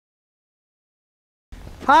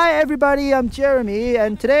Hi everybody, I'm Jeremy,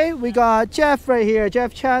 and today we got Jeff right here,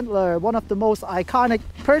 Jeff Chandler, one of the most iconic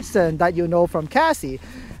person that you know from CASI.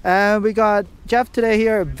 And we got Jeff today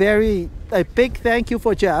here. A big thank you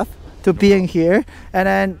for Jeff to being here, and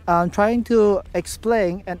then trying to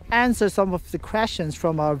explain and answer some of the questions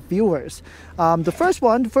from our viewers. The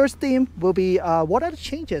first theme will be what are the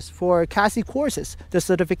changes for CASI courses, the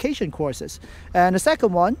certification courses, and the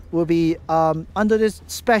second one will be under this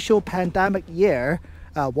special pandemic year,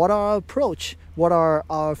 what are our approach, what are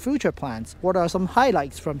our future plans, what are some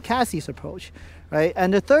highlights from CASI's approach, right?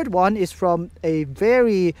 And the third one is from a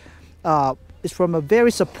very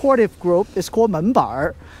supportive group. It's called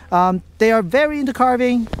Menbar. They are very into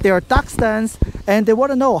carving, they are duck stands, and they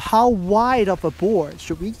want to know how wide of a board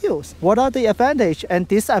should we use? What are the advantages and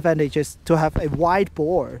disadvantages to have a wide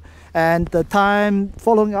board? And the time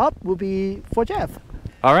following up will be for Jeff.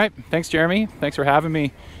 All right, thanks Jeremy, thanks for having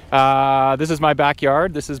me. This is my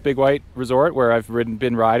backyard. This is Big White Resort, where I've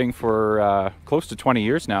been riding for close to 20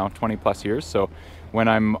 years now, 20 plus years. So when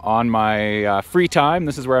I'm on my free time,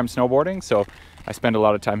 this is where I'm snowboarding. So I spend a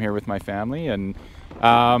lot of time here with my family. And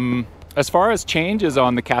as far as changes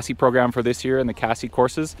on the CASI program for this year and the CASI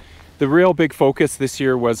courses, the real big focus this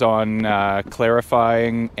year was on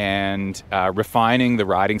clarifying and refining the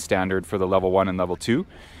riding standard for the level 1 and level 2.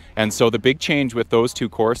 And so the big change with those two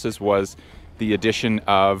courses was the addition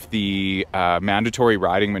of the mandatory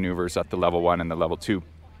riding maneuvers at the level 1 and the level 2,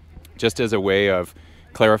 just as a way of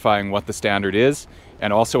clarifying what the standard is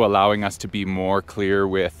and also allowing us to be more clear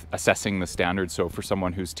with assessing the standard. So for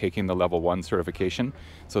someone who's taking the level 1 certification,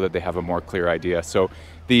 so that they have a more clear idea. So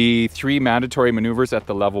the 3 mandatory maneuvers at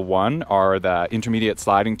the level 1 are the intermediate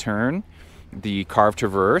sliding turn, the carved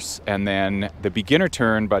traverse, and then the beginner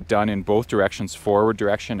turn, but done in both directions, forward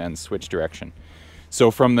direction and switch direction.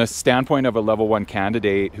 So from the standpoint of a level 1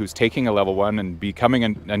 candidate who's taking a level 1 and becoming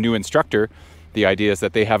a new instructor, the idea is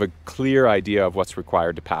that they have a clear idea of what's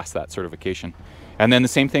required to pass that certification. And then the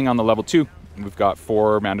same thing on the level 2. We've got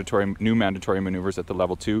 4 new mandatory maneuvers at the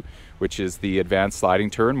level 2, which is the advanced sliding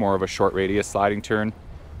turn, more of a short radius sliding turn,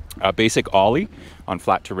 basic ollie on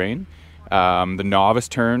flat terrain, the novice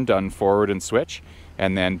turn done forward and switch,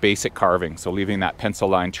 and then basic carving, so leaving that pencil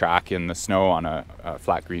line track in the snow on a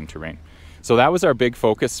flat green terrain. So that was our big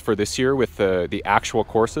focus for this year with the actual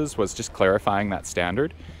courses, was just clarifying that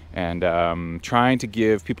standard and trying to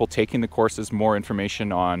give people taking the courses more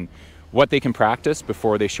information on what they can practice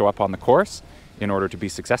before they show up on the course in order to be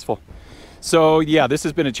successful. So yeah, this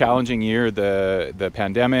has been a challenging year, the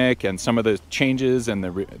pandemic and some of the changes and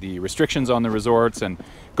the restrictions on the resorts, and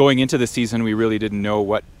going into the season we really didn't know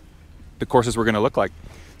what the courses were going to look like.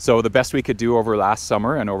 So the best we could do over last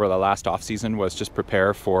summer and over the last off season was just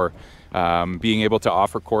prepare for being able to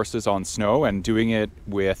offer courses on snow and doing it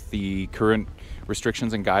with the current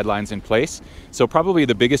restrictions and guidelines in place. So probably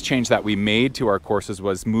the biggest change that we made to our courses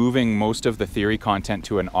was moving most of the theory content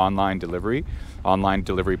to an online delivery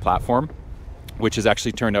platform, which has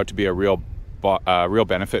actually turned out to be a real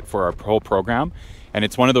benefit for our whole program. And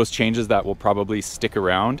it's one of those changes that will probably stick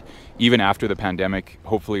around even after the pandemic.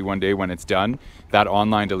 Hopefully one day when it's done, that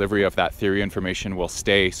online delivery of that theory information will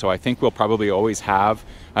stay. So I think we'll probably always have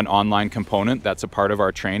an online component that's a part of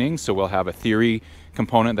our training. So we'll have a theory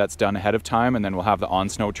component that's done ahead of time, and then we'll have the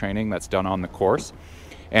on-snow training that's done on the course.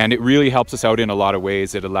 And it really helps us out in a lot of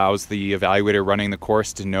ways. It allows the evaluator running the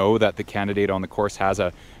course to know that the candidate on the course has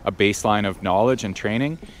a baseline of knowledge and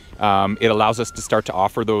training. It allows us to start to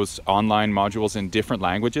offer those online modules in different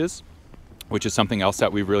languages, which is something else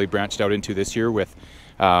that we've really branched out into this year with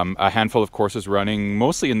a handful of courses running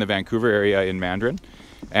mostly in the Vancouver area in Mandarin.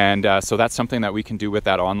 And so that's something that we can do with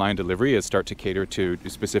that online delivery, is start to cater to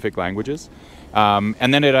specific languages.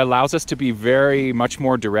 And then it allows us to be very much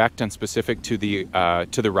more direct and specific to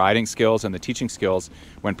the riding skills and the teaching skills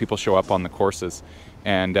when people show up on the courses.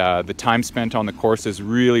 And the time spent on the course is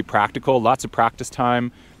really practical, lots of practice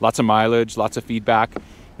time, lots of mileage, lots of feedback.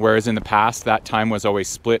 Whereas in the past, that time was always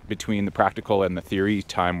split between the practical and the theory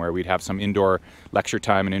time, where we'd have some indoor lecture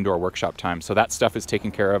time and indoor workshop time. So that stuff is taken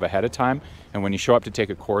care of ahead of time. And when you show up to take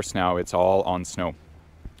a course now, it's all on snow.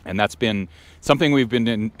 And that's been something we've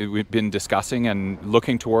been discussing and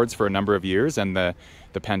looking towards for a number of years. And the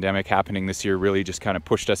pandemic happening this year really just kind of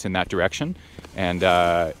pushed us in that direction. And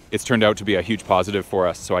it's turned out to be a huge positive for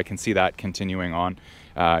us. So I can see that continuing on.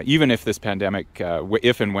 Even if this pandemic,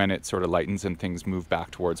 if and when it sort of lightens and things move back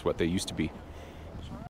towards what they used to be.